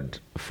to God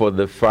for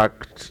the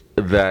fact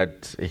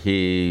that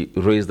He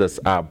raised us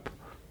up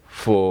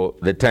for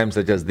the times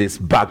such as this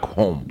back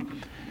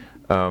home.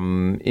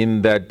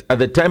 In that, at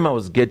the time I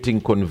was getting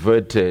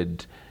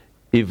converted,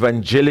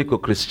 evangelical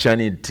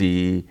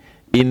Christianity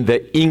in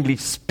the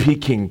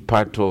English-speaking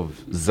part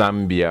of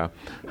Zambia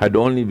had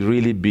only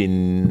really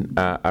been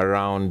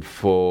around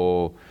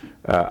for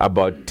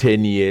about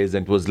 10 years,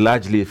 and it was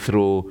largely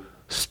through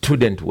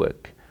student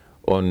work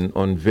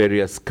on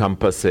various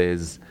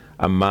campuses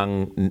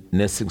among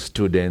nursing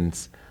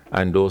students,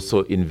 and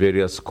also in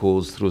various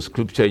schools through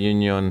Scripture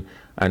Union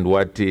and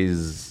what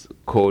is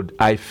called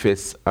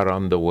IFES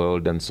around the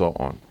world, and so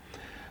on.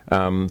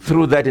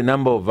 Through that, a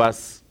number of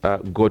us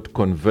got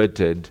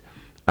converted,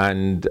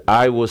 and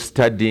I was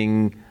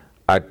studying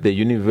at the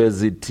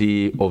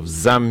University of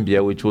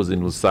Zambia, which was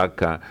in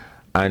Lusaka,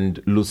 and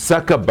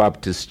Lusaka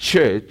Baptist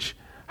Church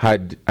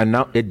had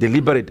a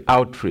deliberate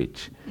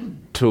outreach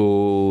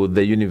to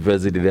the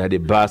university. They had a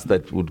bus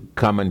that would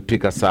come and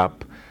pick us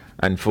up,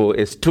 and for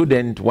a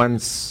student,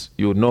 once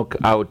you knock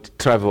out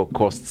travel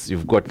costs,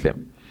 you've got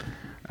them.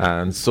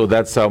 And so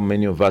that's how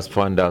many of us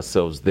found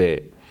ourselves there.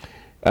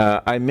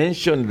 I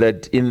mentioned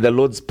that in the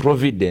Lord's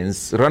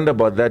providence, around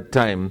about that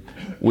time,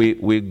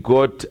 we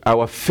got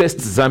our first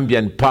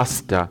Zambian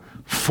pastor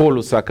for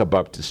Lusaka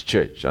Baptist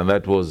Church, and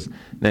that was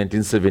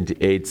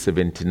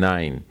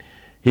 1978-79.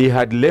 He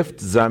had left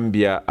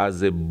Zambia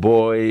as a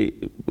boy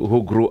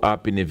who grew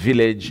up in a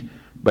village,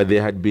 but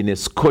there had been a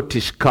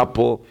Scottish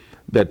couple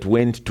that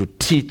went to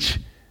teach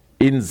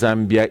in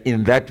Zambia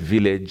in that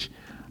village.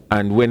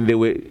 And when they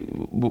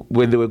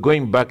were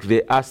going back,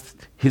 they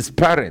asked his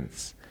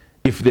parents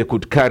if they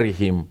could carry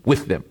him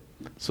with them.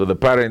 So the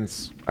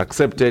parents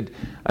accepted,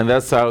 and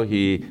that's how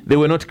they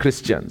were not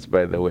Christians,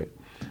 by the way.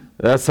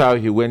 That's how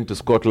he went to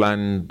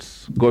Scotland,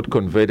 got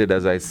converted,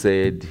 as I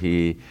said.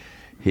 He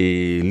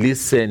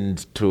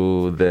listened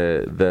to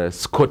the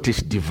Scottish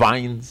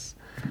divines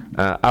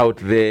out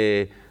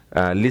there,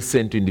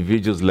 listened to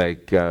individuals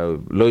like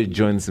Lloyd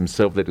Jones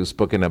himself that was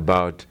spoken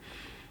about.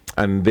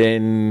 And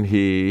then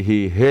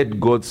he heard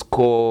God's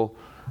call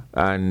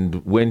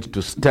and went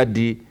to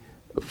study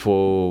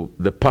for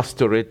the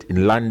pastorate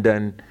in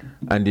London,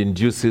 and in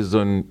due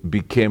season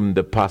became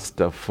the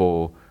pastor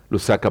for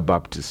Lusaka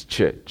Baptist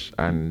Church.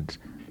 And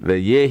the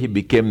year he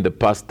became the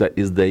pastor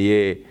is the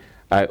year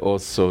I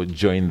also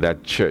joined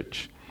that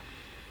church.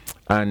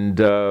 And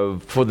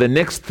for the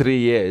next 3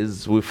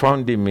 years, we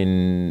found him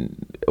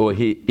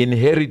he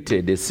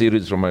inherited a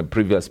series from my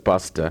previous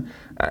pastor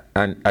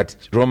and at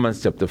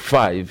Romans chapter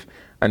 5.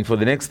 And for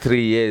the next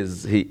 3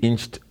 years, he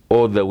inched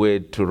all the way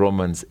to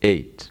Romans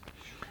 8.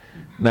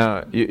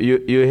 Now,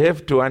 you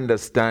have to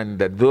understand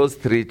that those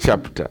 3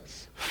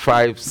 chapters,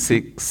 5,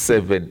 6,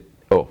 7,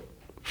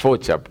 4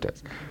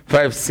 chapters,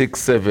 5, 6,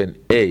 7,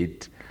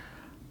 8,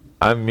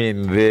 I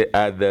mean, they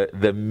are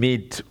the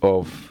meat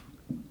of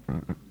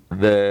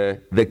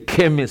the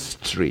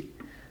chemistry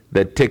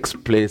that takes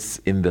place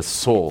in the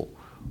soul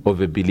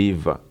of a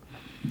believer.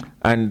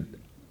 And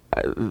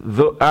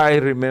though I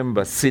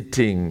remember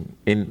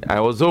I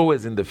was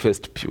always in the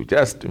first pew,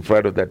 just in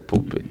front of that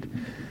pulpit,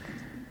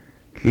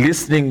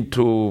 listening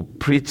to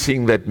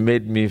preaching that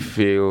made me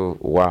feel,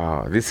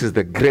 wow, this is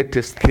the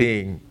greatest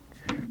thing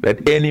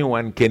that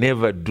anyone can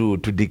ever do,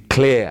 to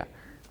declare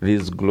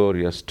these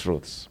glorious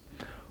truths.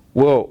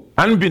 Well,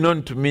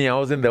 unbeknown to me, I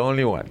wasn't the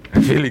only one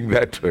feeling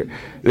that way.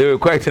 There were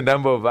quite a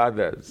number of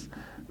others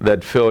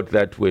that felt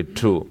that way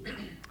too.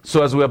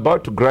 So as we're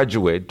about to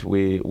graduate,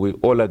 we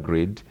all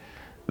agreed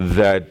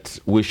that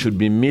we should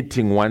be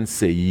meeting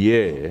once a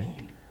year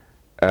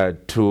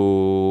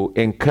to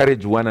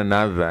encourage one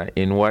another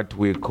in what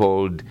we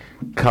called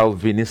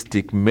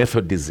Calvinistic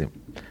Methodism.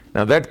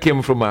 Now that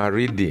came from our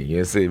reading,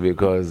 you see,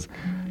 because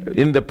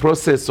in the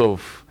process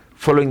of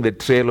following the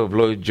trail of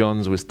Lloyd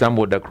Jones, we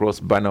stumbled across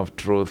Banner of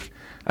Truth,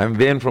 and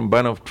then from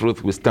Banner of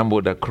Truth, we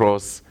stumbled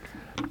across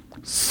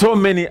so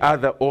many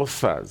other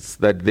authors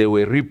that they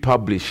were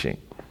republishing.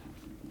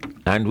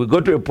 And we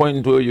got to a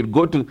point where you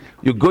go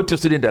to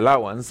student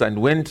allowance and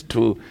went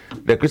to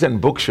the Christian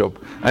bookshop,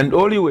 and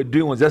all you were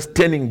doing was just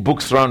turning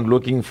books around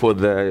looking for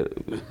the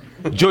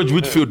George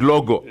Whitfield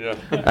logo. Yeah.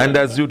 And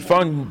as you'd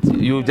found,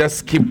 you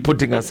just keep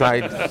putting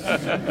aside.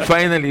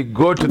 Finally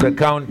go to the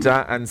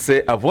counter and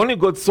say, I've only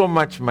got so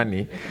much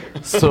money,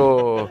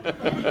 so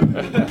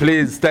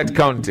please start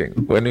counting.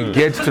 When you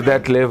get to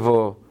that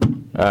level,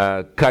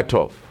 cut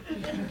off.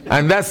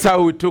 And that's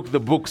how we took the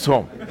books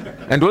home.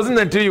 And it wasn't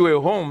until you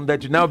were home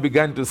that you now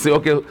began to say,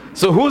 okay,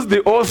 so who's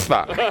the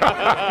author?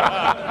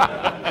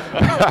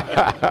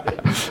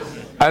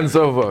 And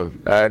so forth.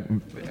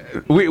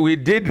 We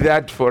did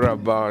that for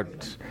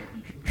about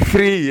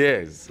 3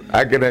 years,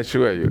 I can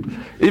assure you.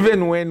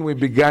 Even when we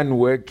began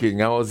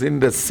working, I was in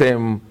the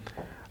same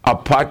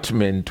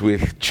apartment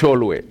with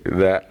Cholwe,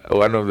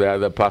 one of the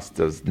other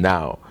pastors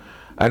now.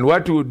 And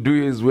what we would do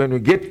is when we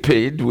get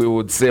paid, we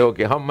would say,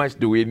 okay, how much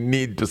do we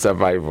need to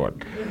survive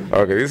on?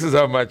 Okay, this is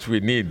how much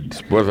we need,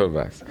 both of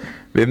us.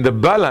 Then the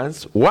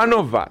balance, one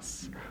of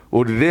us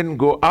would then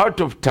go out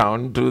of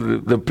town to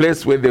the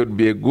place where there would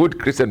be a good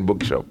Christian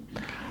bookshop,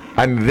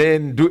 and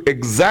then do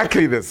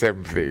exactly the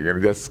same thing.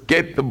 And just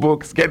get the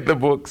books,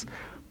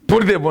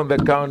 put them on the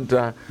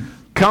counter,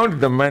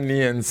 count the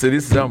money, and say,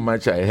 this is how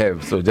much I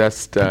have. So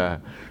just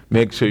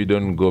make sure you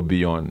don't go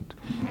beyond.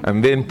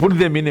 And then put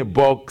them in a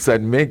box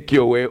and make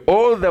your way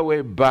all the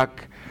way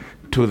back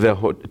to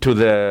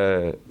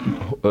the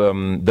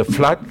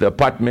flat, the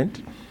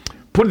apartment.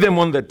 Put them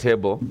on the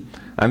table.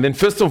 And then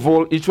first of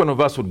all, each one of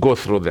us would go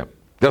through them,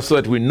 just so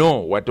that we know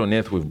what on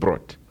earth we've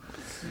brought.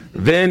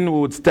 Then we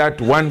would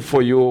start one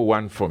for you,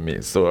 one for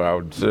me. So I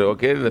would say,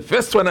 okay, the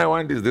first one I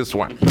want is this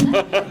one.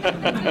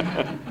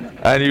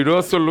 And you'd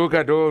also look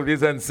at all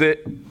this and say,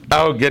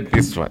 I'll get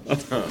this one.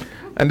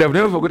 And I've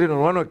never forgotten, on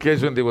one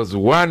occasion, there was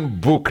one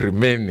book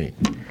remaining.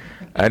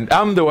 And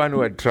I'm the one who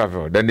had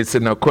traveled. And he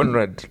said, now,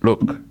 Conrad,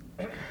 look,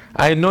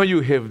 I know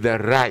you have the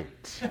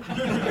right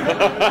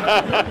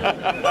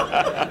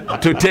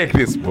to take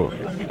this book.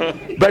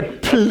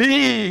 But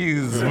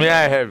please, may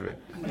I have it?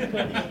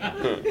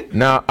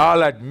 Now,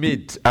 I'll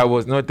admit I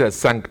was not as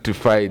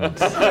sanctified.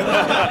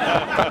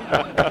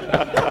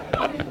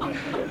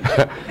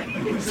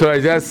 So I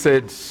just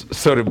said,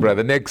 sorry,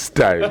 brother, next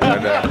time.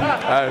 And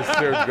I'll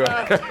still go.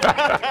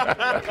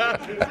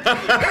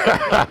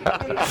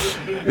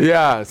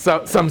 Yeah,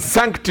 some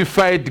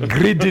sanctified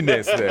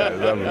greediness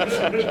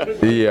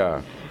there.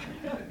 Yeah.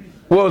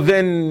 Well,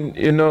 then,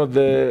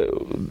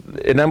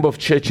 a number of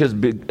churches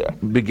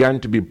began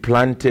to be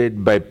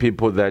planted by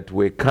people that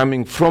were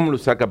coming from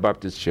Lusaka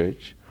Baptist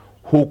Church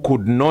who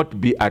could not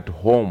be at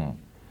home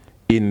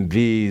in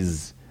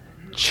these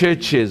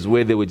churches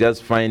where they were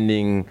just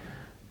finding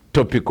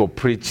topical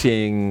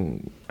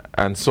preaching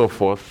and so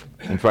forth.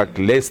 In fact,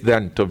 less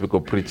than topical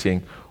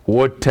preaching,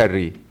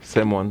 watery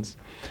sermons.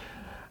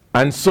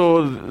 And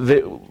so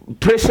the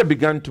pressure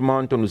began to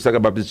mount on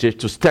Lusaka Baptist Church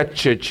to start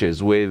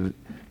churches where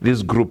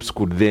these groups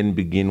could then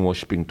begin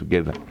worshiping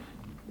together,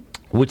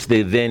 which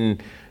they then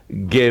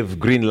gave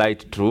green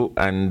light to,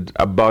 and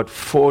about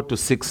 4 to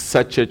 6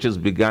 such churches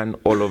began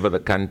all over the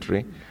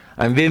country.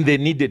 And then they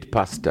needed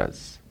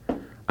pastors.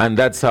 And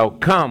that's how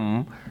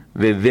come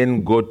they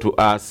then go to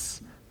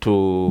us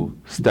to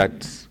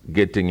start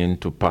getting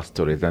into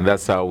pastorate. And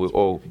that's how we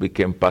all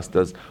became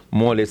pastors,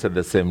 more or less at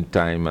the same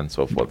time and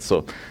so forth.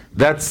 So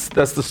that's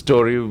the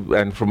story.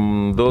 And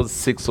from those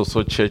 6 or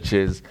so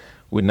churches,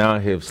 we now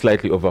have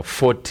slightly over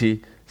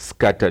 40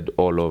 scattered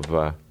all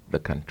over the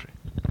country.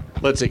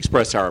 Let's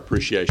express our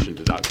appreciation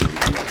to Dr.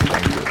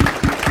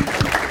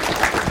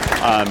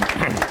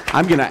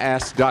 I'm going to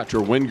ask Dr.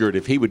 Wingard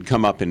if he would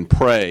come up and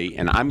pray,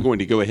 and I'm going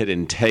to go ahead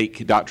and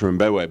take Dr.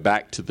 Mbewe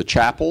back to the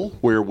chapel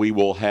where we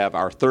will have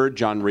our third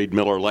John Reed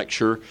Miller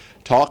lecture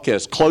talk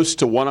as close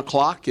to 1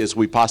 o'clock as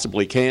we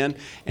possibly can.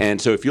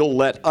 And so if you'll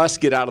let us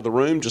get out of the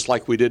room just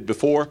like we did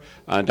before,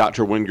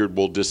 Dr. Wingard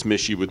will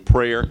dismiss you with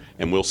prayer,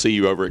 and we'll see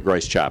you over at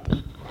Grace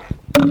Chapel.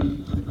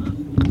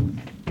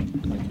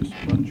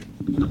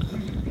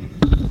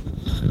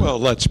 Well,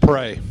 let's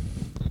pray.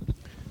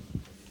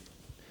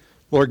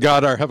 Lord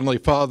God, our Heavenly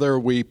Father,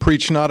 we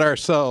preach not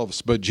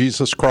ourselves, but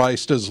Jesus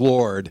Christ as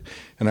Lord,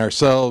 and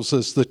ourselves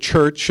as the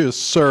church's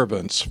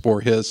servants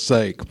for His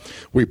sake.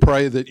 We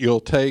pray that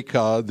you'll take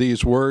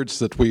these words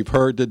that we've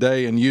heard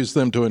today and use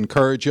them to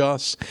encourage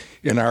us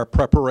in our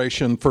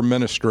preparation for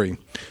ministry.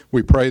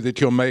 We pray that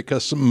you'll make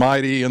us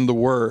mighty in the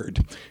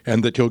Word,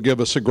 and that you'll give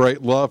us a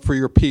great love for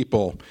your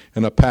people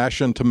and a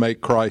passion to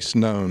make Christ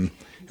known.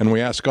 And we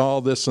ask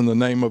all this in the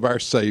name of our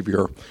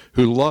Savior,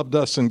 who loved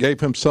us and gave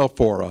himself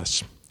for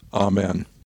us. Amen.